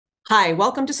Hi,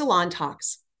 welcome to Salon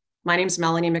Talks. My name is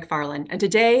Melanie McFarland, and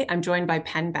today I'm joined by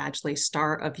Penn Badgley,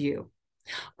 star of You.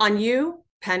 On You,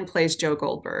 Penn plays Joe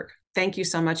Goldberg. Thank you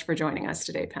so much for joining us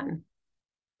today, Penn.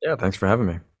 Yeah, thanks for having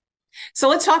me. So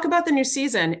let's talk about the new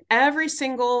season. Every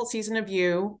single season of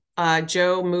You,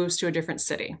 Joe moves to a different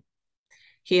city.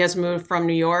 He has moved from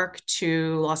New York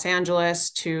to Los Angeles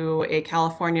to a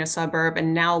California suburb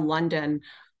and now London.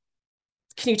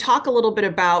 Can you talk a little bit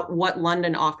about what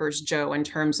London offers Joe in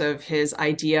terms of his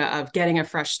idea of getting a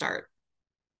fresh start?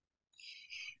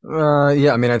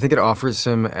 Yeah, I mean, I think it offers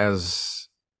him as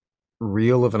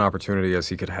real of an opportunity as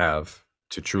he could have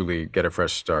to truly get a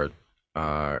fresh start,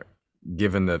 uh,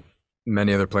 given that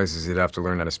many other places he'd have to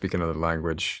learn how to speak another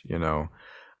language, you know.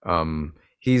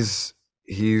 He's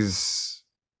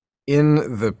in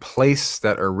the place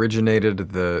that originated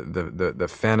the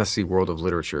fantasy world of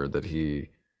literature that he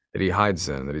hides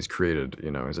in, that he's created,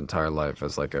 his entire life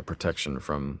as like a protection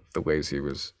from the ways he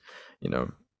was, you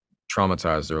know,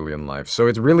 traumatized early in life. So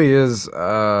it really is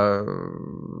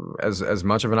as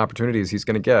much of an opportunity as he's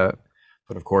going to get.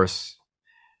 But of course,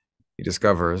 he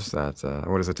discovers that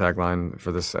what is the tagline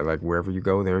for this? Like wherever you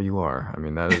go, there you are. I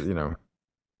mean, that is,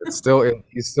 it's still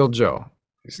he's still Joe.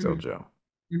 He's still Mhm. Joe.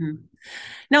 Mhm.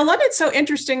 Now, London's so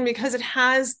interesting because it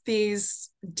has these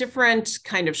different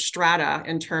kind of strata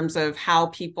in terms of how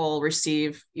people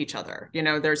receive each other.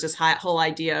 There's this whole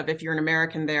idea of if you're an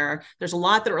American there's a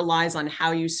lot that relies on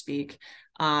how you speak.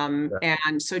 Yeah.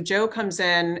 And so Joe comes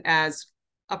in as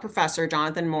a professor,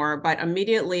 Jonathan Moore, but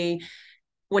immediately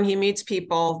when he meets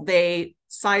people, they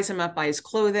size him up by his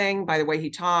clothing, by the way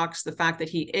he talks, the fact that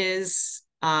he is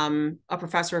a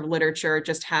professor of literature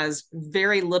just has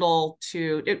very little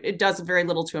to, it does very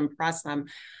little to impress them.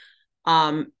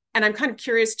 And I'm kind of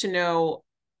curious to know,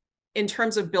 in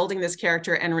terms of building this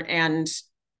character and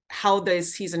how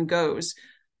this season goes,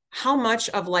 how much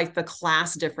of like the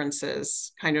class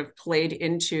differences kind of played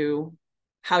into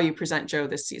how you present Joe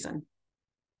this season?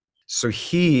 So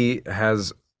he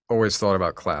has always thought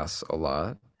about class a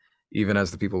lot, even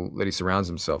as the people that he surrounds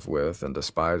himself with and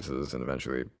despises and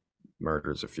eventually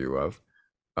murders a few of.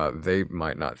 They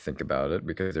might not think about it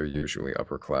because they're usually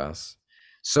upper class.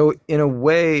 So in a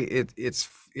way,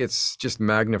 it's just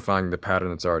magnifying the pattern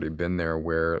that's already been there,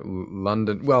 where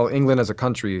London, well, England as a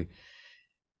country,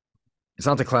 it's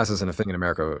not that class isn't a thing in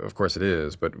America. Of course it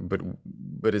is, but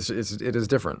it is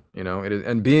different, It is,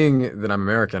 and being that I'm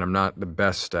American, I'm not the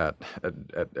best at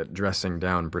dressing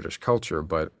down British culture,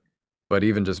 but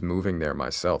even just moving there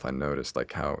myself, I noticed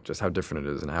like how different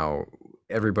it is and how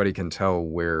everybody can tell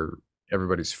where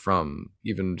everybody's from,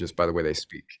 even just by the way they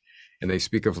speak. And they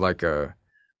speak of like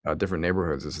different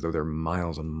neighborhoods as though they're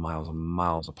miles and miles and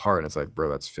miles apart. And it's like, bro,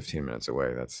 that's 15 minutes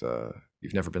away. That's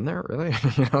you've never been there, really?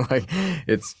 Like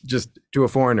it's just to a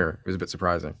foreigner, it was a bit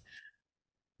surprising.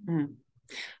 Mm.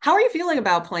 How are you feeling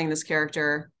about playing this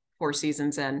character 4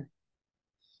 seasons in?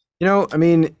 I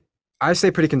mean, I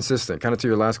stay pretty consistent, kind of to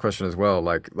your last question as well.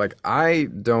 Like I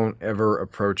don't ever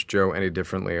approach Joe any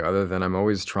differently other than I'm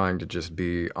always trying to just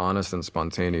be honest and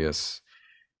spontaneous.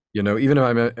 Even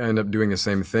if end up doing the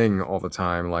same thing all the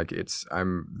time, like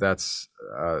that's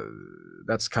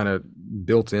kind of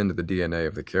built into the DNA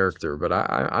of the character. But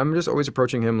I'm just always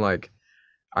approaching him like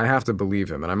I have to believe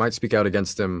him, and I might speak out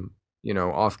against him,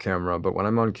 off camera, but when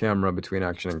I'm on camera between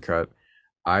action and cut,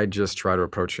 I just try to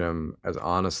approach him as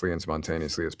honestly and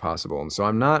spontaneously as possible. And so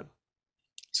I'm not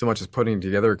so much as putting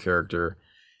together a character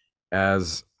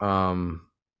as I'm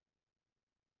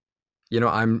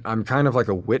kind of like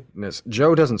a witness.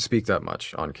 Joe doesn't speak that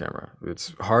much on camera.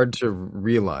 It's hard to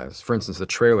realize. For instance, the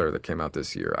trailer that came out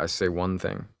this year, I say one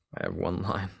thing. I have one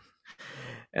line,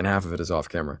 and half of it is off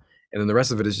camera. And then the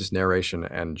rest of it is just narration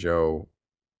and Joe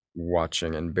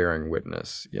watching and bearing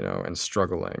witness, and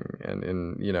struggling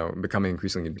and becoming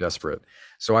increasingly desperate.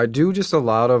 So I do just a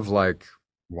lot of like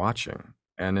watching,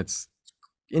 and it's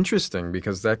interesting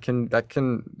because that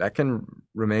can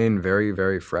remain very,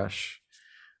 very fresh.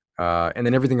 And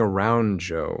then everything around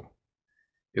Joe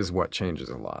is what changes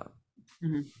a lot.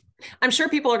 Mhm. I'm sure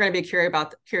people are going to be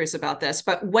curious about this,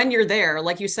 but when you're there,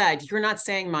 like you said, you're not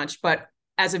saying much, but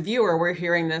as a viewer, we're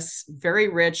hearing this very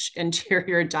rich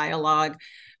interior dialogue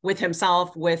with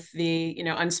himself, with the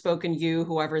unspoken you,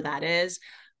 whoever that is.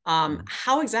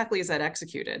 How exactly is that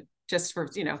executed? Just for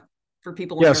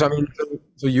people in Yeah, the so I room. mean,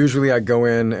 so usually I go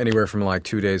in anywhere from like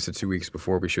 2 days to 2 weeks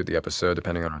before we shoot the episode,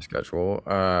 depending on our schedule.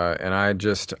 And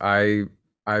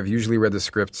I've usually read the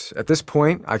script. At this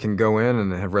point, I can go in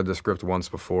and have read the script once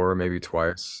before, maybe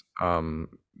twice.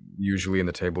 Usually in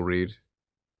the table read,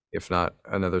 if not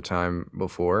another time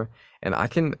before. And I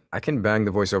can bang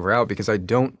the voiceover out because I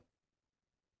don't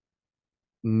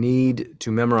need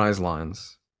to memorize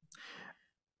lines.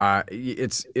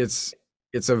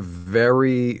 It's a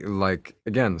very, like,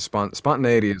 again,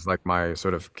 spontaneity is like my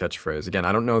sort of catchphrase. Again,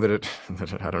 I don't know that it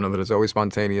I don't know that it's always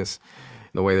spontaneous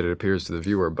in the way that it appears to the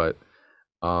viewer, but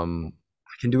I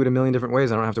can do it a million different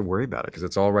ways. I don't have to worry about it because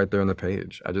it's all right there on the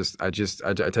page.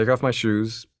 I take off my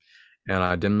shoes and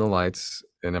I dim the lights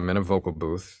and I'm in a vocal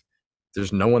booth.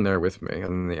 There's no one there with me,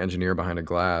 and the engineer behind a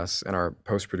glass and our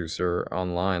post producer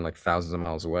online, like thousands of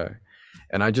miles away.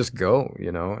 And I just go,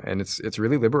 and it's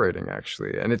really liberating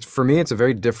actually. And it's, for me, it's a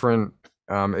very different.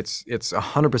 It's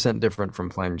 100% different from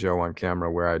playing Joe on camera,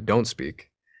 where I don't speak.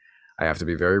 I have to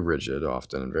be very rigid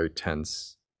often and very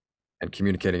tense, and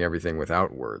communicating everything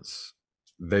without words.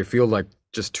 They feel like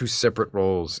just two separate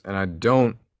roles, and I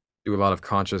don't do a lot of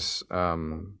conscious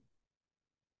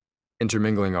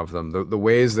intermingling of them. The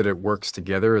ways that it works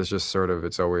together is just sort of,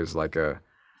 it's always like a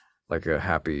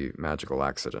happy magical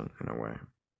accident in a way.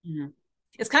 Mm-hmm.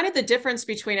 It's kind of the difference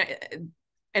between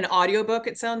an audiobook,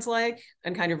 it sounds like,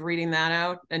 and kind of reading that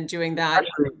out and doing that.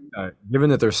 Actually, given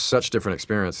that there's such different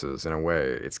experiences in a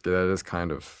way, that is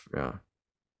kind of, yeah.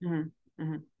 Mm-hmm.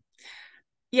 Mm-hmm.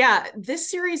 Yeah,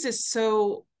 this series is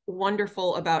so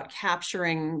wonderful about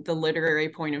capturing the literary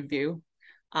point of view.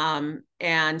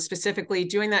 And specifically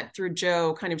doing that through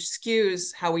Joe kind of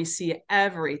skews how we see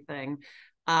everything,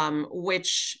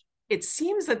 which it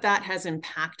seems that has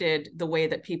impacted the way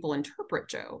that people interpret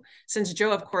Joe, since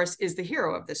Joe, of course, is the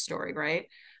hero of this story, right?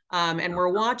 And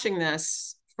we're watching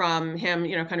this from him,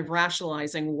 kind of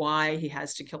rationalizing why he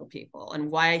has to kill people and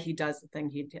why he does the thing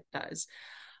he does.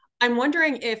 I'm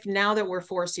wondering if, now that we're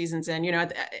 4 seasons in,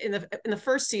 in the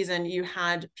first season, you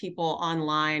had people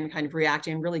online kind of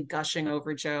reacting, really gushing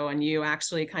over Joe, and you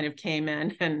actually kind of came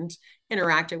in and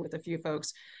interacted with a few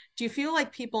folks. Do you feel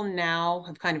like people now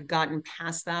have kind of gotten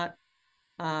past that,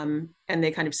 and they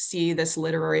kind of see this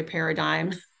literary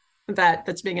paradigm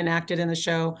that's being enacted in the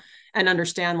show and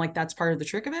understand like that's part of the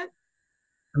trick of it?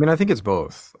 I mean, I think it's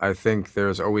both. I think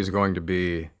there's always going to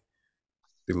be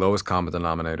the lowest common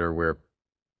denominator where,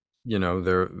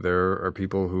 there are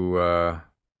people who are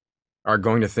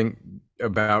going to think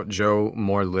about Joe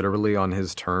more literally on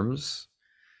his terms,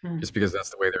 just because that's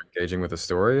the way they're engaging with the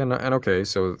story. And okay,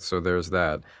 so there's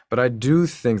that. But I do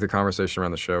think the conversation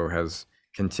around the show has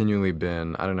continually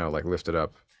been, I don't know, like, lifted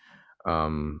up.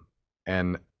 Um,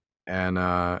 and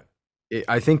I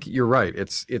think you're right.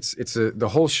 The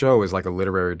whole show is like a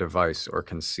literary device or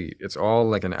conceit. It's all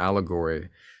like an allegory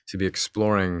to be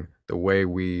exploring the way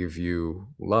we view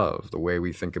love, the way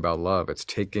we think about love. It's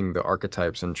taking the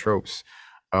archetypes and tropes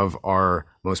of our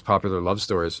most popular love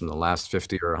stories from the last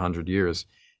 50 or 100 years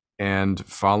and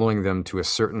following them to a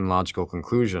certain logical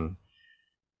conclusion.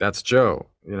 That's Joe.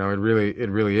 It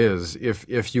really is.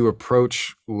 If you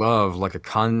approach love like a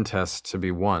contest to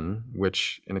be won,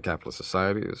 which in a capitalist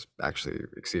society is actually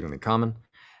exceedingly common,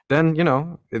 then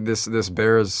this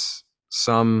bears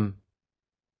some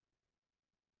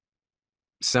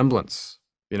semblance.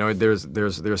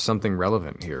 There's something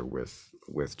relevant here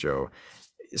with Joe.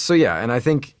 So yeah, and I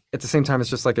think at the same time, it's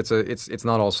just like it's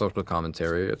not all social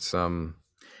commentary. It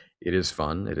is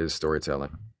fun. It is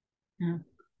storytelling. Yeah.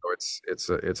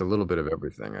 So it's a little bit of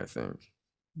everything, I think.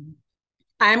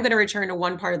 I am going to return to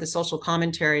one part of the social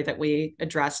commentary that we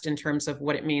addressed in terms of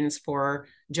what it means for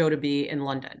Joe to be in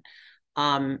London.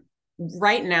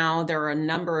 Right now, there are a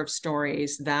number of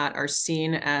stories that are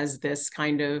seen as this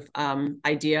kind of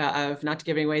idea of, not to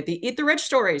give away, the eat the rich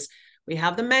stories. We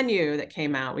have The Menu that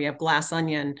came out. We have Glass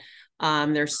Onion.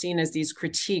 They're seen as these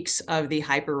critiques of the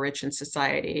hyper rich in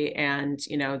society, and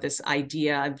this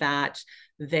idea that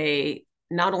they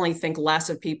not only think less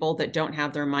of people that don't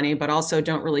have their money, but also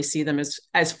don't really see them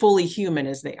as fully human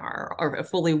as they are, or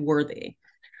fully worthy.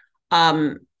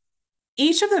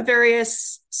 Each of the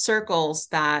various circles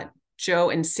that Joe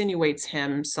insinuates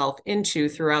himself into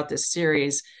throughout this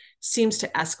series seems to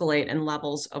escalate in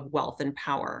levels of wealth and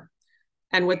power.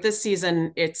 And with this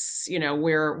season, it's,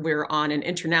 we're on an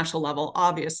international level,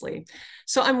 obviously.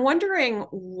 So I'm wondering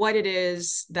what it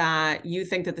is that you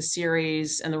think that the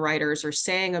series and the writers are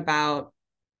saying about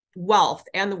wealth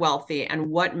and the wealthy, and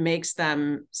what makes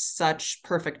them such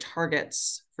perfect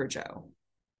targets for Joe.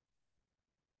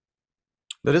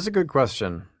 That is a good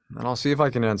question, and I'll see if I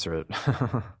can answer it.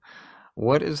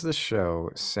 What is the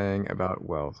show saying about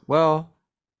wealth? Well,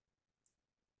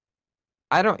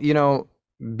 I don't,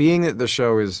 being that the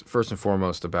show is first and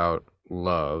foremost about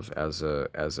love as a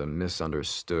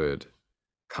misunderstood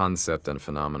concept and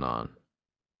phenomenon,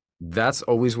 that's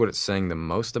always what it's saying the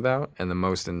most about, and the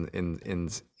most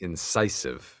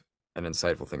incisive and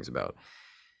insightful things about.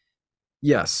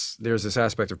 Yes, there's this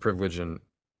aspect of privilege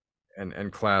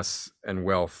and class and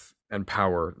wealth and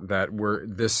power that we're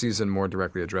this season more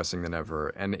directly addressing than ever.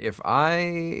 And if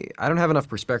I don't have enough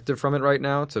perspective from it right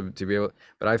now to be able,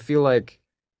 but I feel like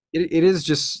it is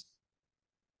just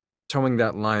towing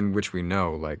that line, which we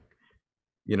know, like,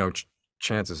 you know,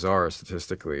 chances are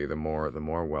statistically, the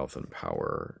more wealth and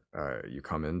power you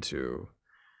come into,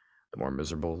 the more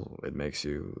miserable it makes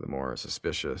you, the more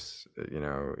suspicious, you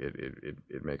know,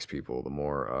 it makes people the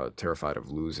more terrified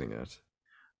of losing it.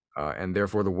 And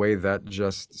therefore, the way that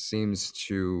just seems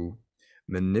to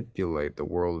manipulate the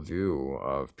worldview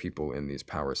of people in these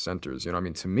power centers. You know, I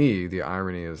mean, to me, the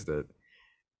irony is that,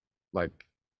 like,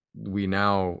 we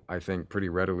now, I think, pretty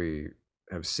readily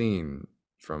have seen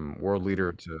from world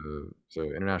leader to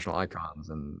international icons,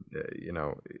 and you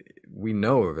know, we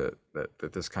know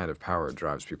that this kind of power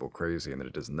drives people crazy, and that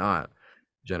it does not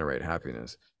generate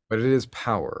happiness, but it is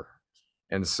power.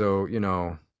 And so, you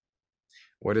know,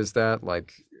 what is that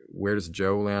like? Where does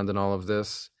Joe land in all of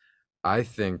this? I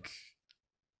think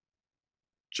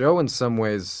Joe, in some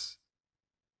ways,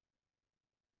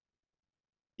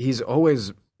 he's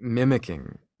always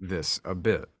mimicking this a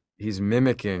bit. He's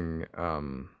mimicking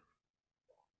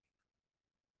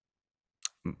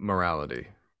morality,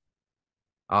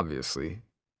 obviously,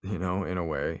 you know, in a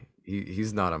way.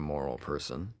 He's not a moral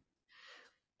person,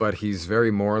 but he's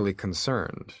very morally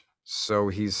concerned. So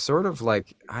he's sort of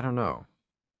like, I don't know.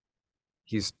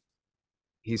 He's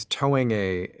he's towing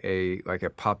a like a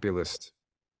populist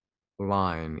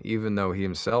line, even though he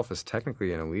himself is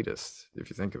technically an elitist, if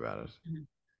you think about it.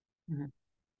 Mm-hmm.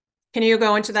 Can you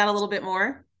go into that a little bit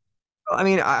more? I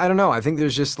mean, I don't know. I think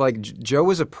there's just like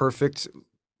Joe is a perfect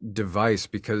device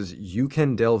because you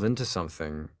can delve into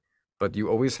something, but you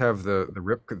always have the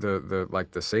rip the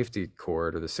like the safety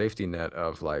cord or the safety net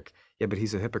of like, yeah, but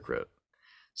he's a hypocrite.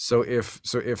 So if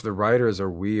the writers or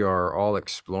we are all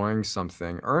exploring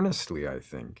something earnestly, I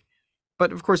think.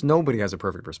 But of course, nobody has a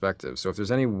perfect perspective. So if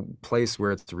there's any place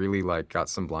where it's really like got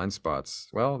some blind spots,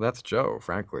 well, that's Joe,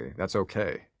 frankly. That's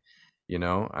okay. You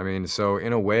know, I mean, so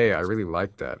in a way, I really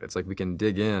like that. It's like we can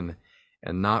dig in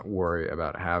and not worry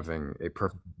about having a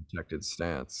perfectly protected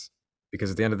stance. Because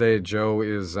at the end of the day, Joe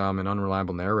is an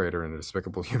unreliable narrator and a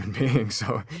despicable human being.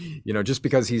 So, you know, just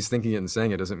because he's thinking it and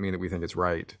saying it doesn't mean that we think it's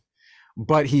right.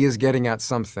 But he is getting at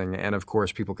something, and of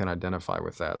course, people can identify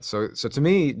with that. So to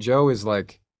me, Joe is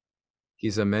like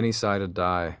he's a many-sided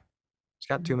die. He's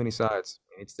got too many sides.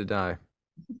 He needs to die.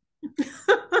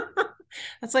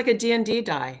 That's like a D&D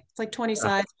die. It's like 20 Yeah.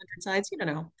 sides, 100 sides, you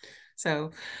don't know.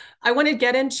 So I want to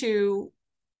get into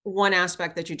one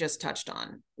aspect that you just touched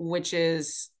on, which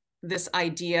is this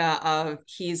idea of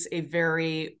he's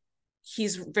very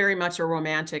much a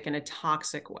romantic in a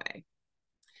toxic way.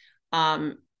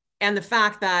 Um, and the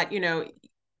fact that, you know,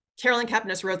 Carolyn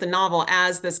Kepnes wrote the novel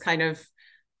as this kind of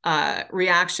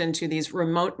reaction to these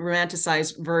remote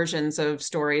romanticized versions of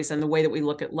stories and the way that we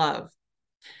look at love.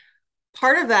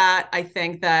 Part of that, I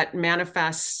think, that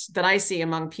manifests that I see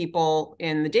among people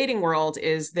in the dating world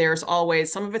is there's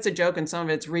always some of it's a joke and some of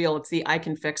it's real. It's the I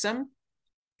can fix him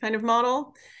kind of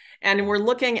model. And we're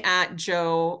looking at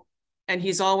Joe, and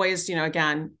he's always, you know,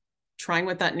 again, trying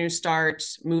with that new start,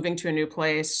 moving to a new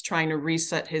place, trying to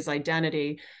reset his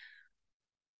identity.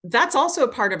 That's also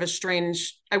part of a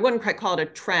strange, I wouldn't quite call it a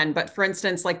trend, but for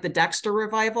instance, like the Dexter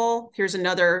revival, here's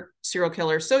another serial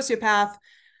killer sociopath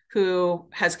who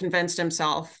has convinced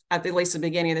himself at least the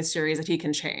beginning of the series that he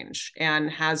can change and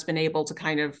has been able to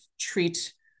kind of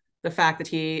treat the fact that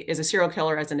he is a serial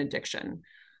killer as an addiction.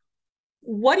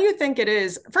 What do you think it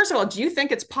is? First of all, do you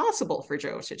think it's possible for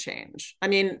Joe to change? I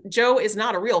mean, Joe is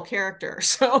not a real character.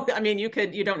 So, I mean, you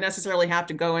don't necessarily have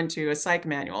to go into a psych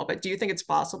manual, but do you think it's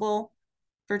possible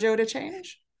for Joe to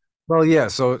change? Well, yeah.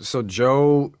 So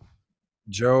Joe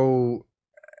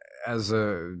as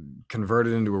a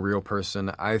converted into a real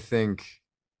person, I think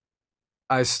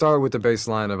I start with the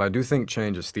baseline of I do think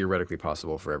change is theoretically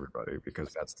possible for everybody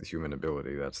because that's the human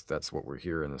ability. That's what we're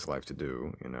here in this life to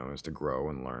do, you know, is to grow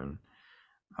and learn.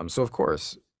 So of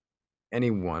course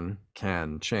anyone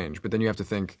can change, but then you have to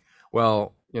think,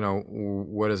 well, you know,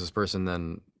 what has this person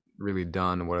then really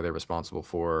done? What are they responsible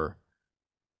for?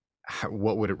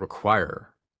 What would it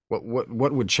require? What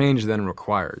would change then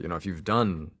require? You know, if you've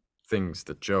done things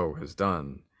that Joe has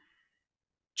done,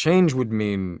 change would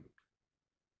mean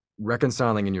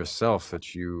reconciling in yourself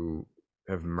that you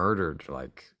have murdered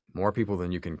like more people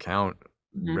than you can count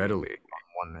Mm-hmm. readily.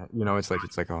 You know, it's like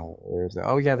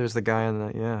oh yeah, there's the guy in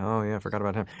the yeah, oh yeah, I forgot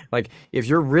about him. Like if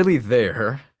you're really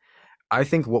there, I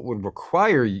think what would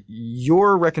require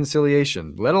your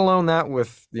reconciliation, let alone that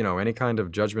with, you know, any kind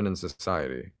of judgment in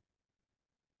society,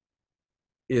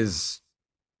 is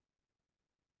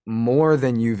more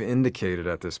than you've indicated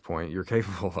at this point you're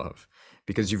capable of,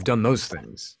 because you've done those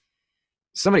things.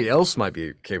 Somebody else might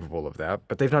be capable of that,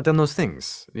 but they've not done those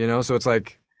things, you know? So it's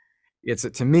like,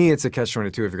 to me, it's a catch-22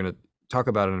 if you're going to talk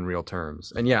about it in real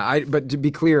terms. And yeah, but to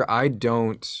be clear, I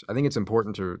think it's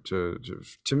important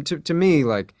to me,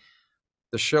 like,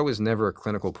 the show is never a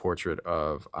clinical portrait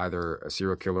of either a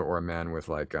serial killer or a man with,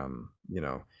 like,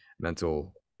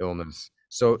 mental illness.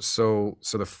 So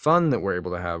the fun that we're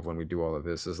able to have when we do all of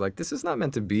this is like, this is not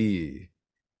meant to be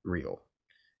real.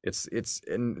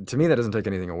 And to me, that doesn't take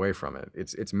anything away from it.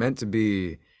 It's meant to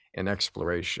be an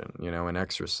exploration, an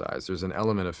exercise. There's an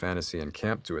element of fantasy and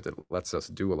camp to it that lets us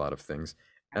do a lot of things.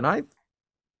 And I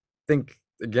think,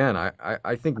 again,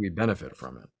 I think we benefit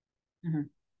from it. Mm-hmm.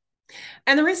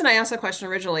 And the reason I asked that question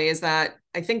originally is that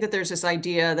I think that there's this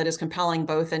idea that is compelling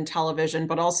both in television,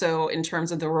 but also in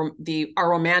terms of our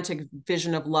romantic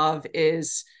vision of love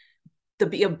is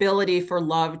the ability for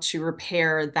love to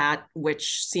repair that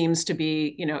which seems to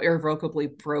be, irrevocably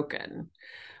broken.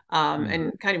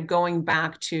 And kind of going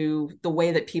back to the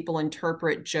way that people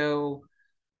interpret Joe,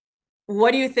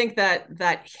 what do you think that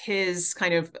his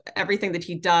kind of everything that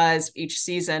he does each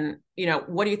season,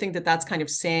 what do you think that that's kind of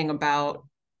saying about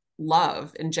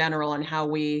love in general and how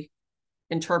we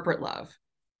interpret love?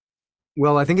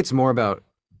 Well, I think it's more about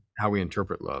how we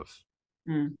interpret love.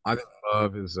 Mm. I think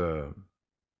love is a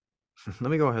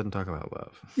let me go ahead and talk about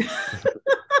love.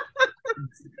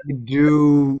 I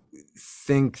do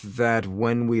think that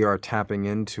when we are tapping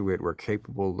into it, we're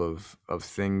capable of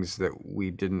things that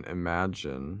we didn't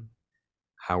imagine.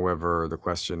 However, the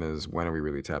question is, when are we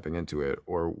really tapping into it,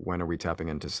 or when are we tapping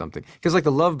into something? Because, like,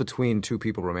 the love between two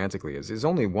people romantically is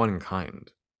only one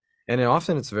kind, and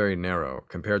often it's very narrow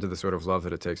compared to the sort of love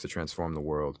that it takes to transform the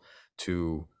world,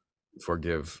 to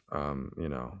forgive,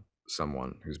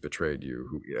 someone who's betrayed you.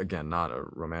 Who, again, not a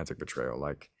romantic betrayal,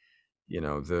 like,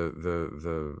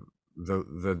 the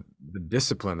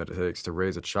discipline that it takes to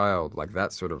raise a child, like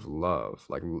that sort of love,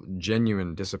 like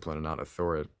genuine discipline and not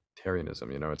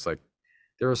authoritarianism. It's like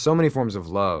there are so many forms of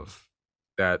love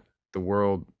that the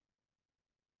world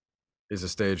is a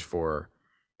stage for,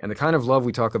 and the kind of love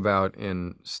we talk about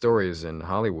in stories in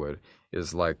Hollywood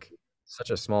is like such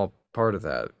a small part of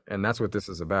that. And that's what this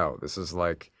is about. This is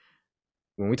like,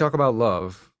 when we talk about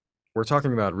love, we're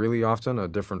talking about really often a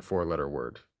different four-letter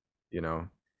word,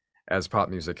 as pop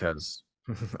music has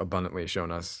abundantly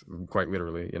shown us, quite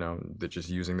literally, that just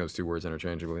using those two words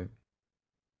interchangeably.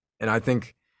 And I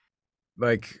think,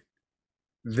 like,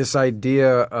 this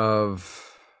idea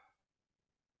of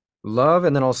love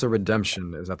and then also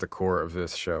redemption is at the core of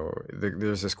this show.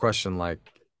 There's this question,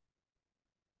 like,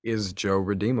 is Joe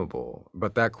redeemable?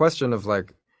 But that question of,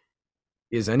 like,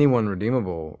 is anyone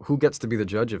redeemable? Who gets to be the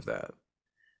judge of that?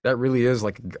 That really is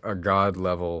like a God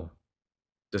level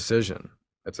decision.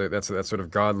 That's sort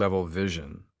of God level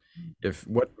vision. If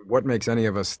what makes any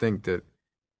of us think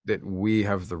that we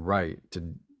have the right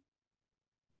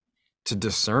to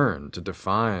discern, to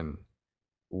define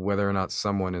whether or not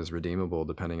someone is redeemable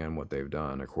depending on what they've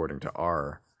done according to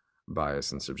our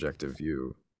bias and subjective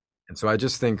view. And so I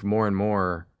just think more and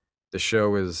more the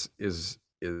show is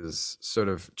sort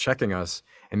of checking us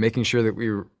and making sure that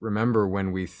we remember,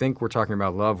 when we think we're talking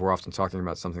about love, we're often talking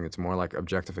about something that's more like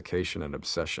objectification and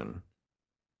obsession.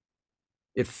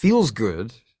 It feels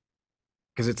good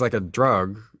because it's like a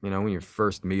drug, when you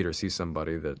first meet or see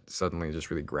somebody that suddenly just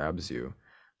really grabs you.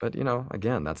 But,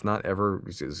 again, that's not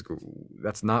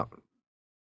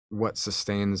what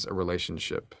sustains a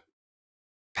relationship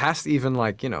past even,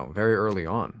 like, very early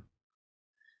on.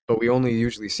 But we only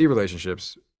usually see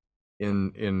relationships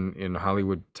in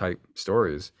Hollywood type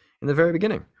stories in the very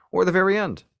beginning or the very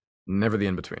end, never the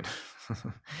in between.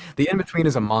 The in between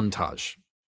is a montage.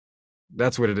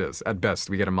 That's what it is. At best,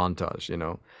 we get a montage.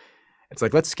 It's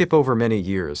like, let's skip over many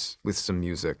years with some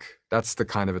music. That's the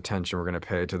kind of attention we're going to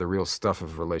pay to the real stuff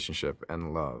of relationship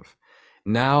and love.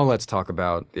 Now let's talk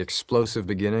about the explosive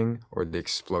beginning or the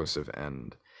explosive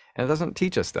end. And it doesn't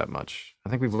teach us that much. I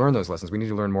think we've learned those lessons. We need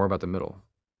to learn more about the middle.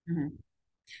 Mm-hmm.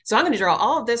 So I'm going to draw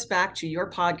all of this back to your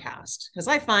podcast, because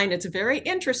I find it's very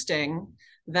interesting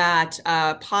that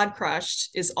Pod Crushed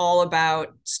is all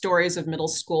about stories of middle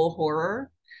school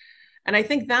horror. And I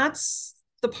think that's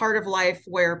the part of life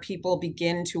where people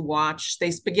begin to watch,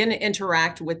 they begin to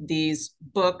interact with these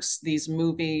books, these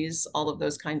movies, all of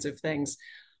those kinds of things.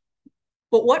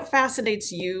 But what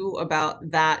fascinates you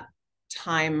about that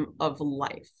time of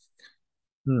life?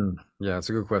 Yeah, it's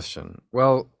a good question.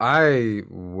 Well, I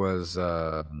was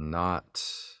not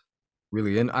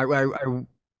really in. I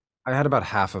had about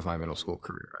half of my middle school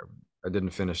career. I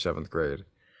didn't finish seventh grade.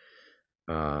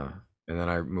 and then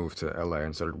I moved to LA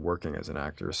and started working as an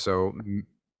actor. So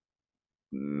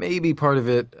maybe part of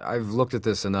it, I've looked at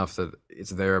this enough that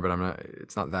it's there, but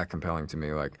it's not that compelling to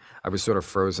me. Like I was sort of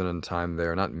frozen in time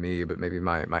there, not me, but maybe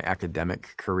my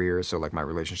academic career. So like my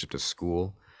relationship to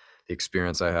school, the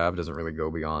experience I have doesn't really go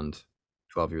beyond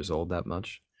 12 years old that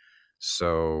much.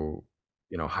 So,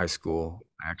 high school,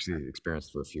 I actually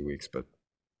experienced for a few weeks, but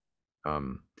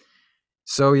um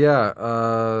so yeah,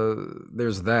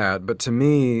 there's that. But to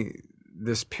me,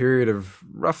 this period of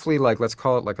roughly like let's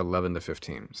call it like 11 to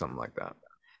 15, something like that.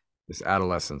 This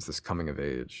adolescence, this coming of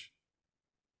age.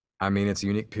 I mean, it's a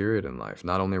unique period in life.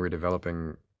 Not only are we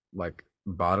developing like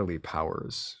bodily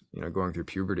powers, going through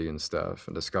puberty and stuff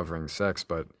and discovering sex,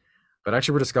 but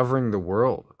actually we're discovering the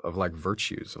world of like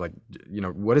virtues. Like,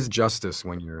 what is justice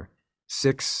when you're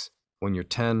 6, when you're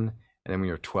 10, and then when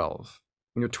you're 12?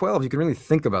 When you're 12, you can really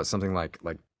think about something like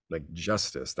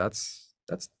justice.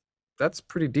 That's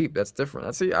pretty deep. That's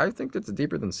different. I think it's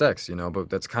deeper than sex, but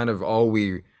that's kind of all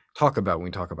we talk about when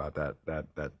we talk about that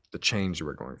the change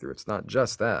we're going through. It's not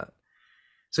just that.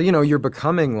 So, you're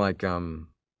becoming like who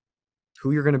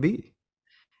you're going to be.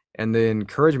 And the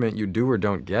encouragement you do or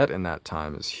don't get in that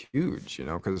time is huge,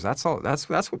 because that's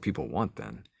what people want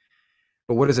then.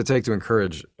 But what does it take to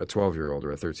encourage a 12-year-old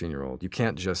or a 13-year-old? You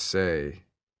can't just say,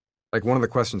 like one of the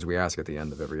questions we ask at the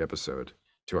end of every episode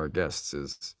to our guests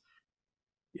is,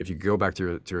 if you go back to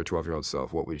your 12-year-old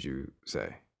self, what would you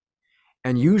say?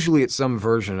 And usually it's some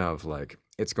version of like,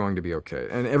 it's going to be okay.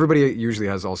 And everybody usually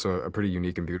has also a pretty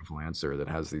unique and beautiful answer that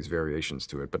has these variations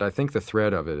to it. But I think the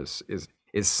thread of it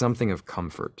is something of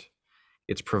comfort.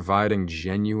 It's providing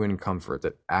genuine comfort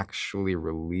that actually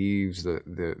relieves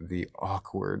the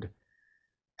awkward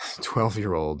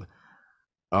 12-year-old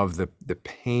of the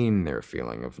pain they're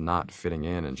feeling of not fitting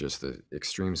in and just the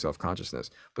extreme self-consciousness.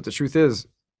 But the truth is,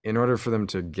 in order for them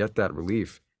to get that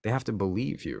relief, they have to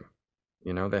believe you.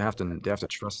 They have to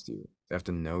trust you. They have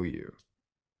to know you.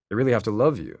 They really have to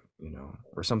love you,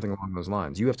 or something along those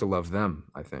lines. You have to love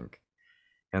them, I think,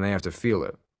 and they have to feel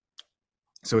it.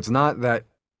 So it's not that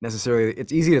necessarily,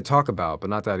 it's easy to talk about, but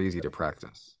not that easy to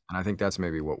practice. And I think that's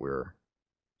maybe what we're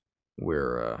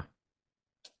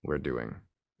doing.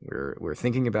 We're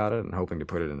thinking about it and hoping to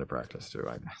put it into practice too.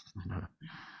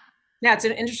 Yeah, it's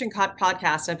an interesting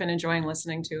podcast. I've been enjoying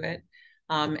listening to it.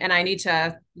 And I need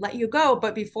to let you go.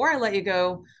 But before I let you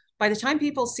go, by the time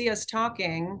people see us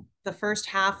talking, the first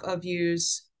half of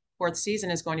You's fourth season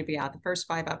is going to be out, the first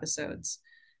 5 episodes,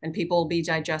 and people will be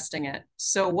digesting it.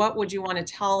 So what would you want to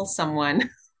tell someone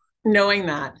knowing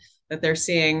that they're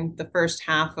seeing the first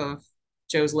half of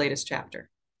Joe's latest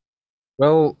chapter?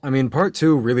 Well, I mean, part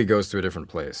 2 really goes to a different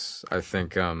place. I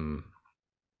think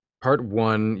part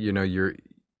 1,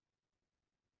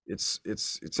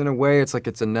 it's in a way it's like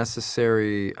it's a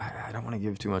necessary, I don't want to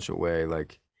give too much away,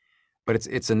 like, but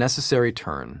it's a necessary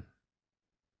turn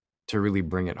to really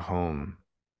bring it home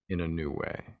in a new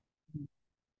way.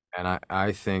 And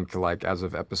I think like as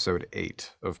of episode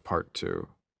 8 of part 2,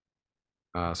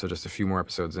 so just a few more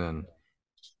episodes in,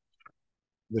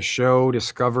 the show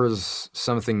discovers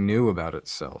something new about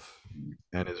itself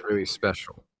and is really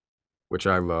special, which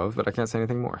I love, but I can't say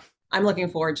anything more. I'm looking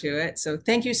forward to it. So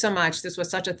thank you so much. This was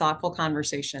such a thoughtful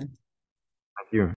conversation. Thank you.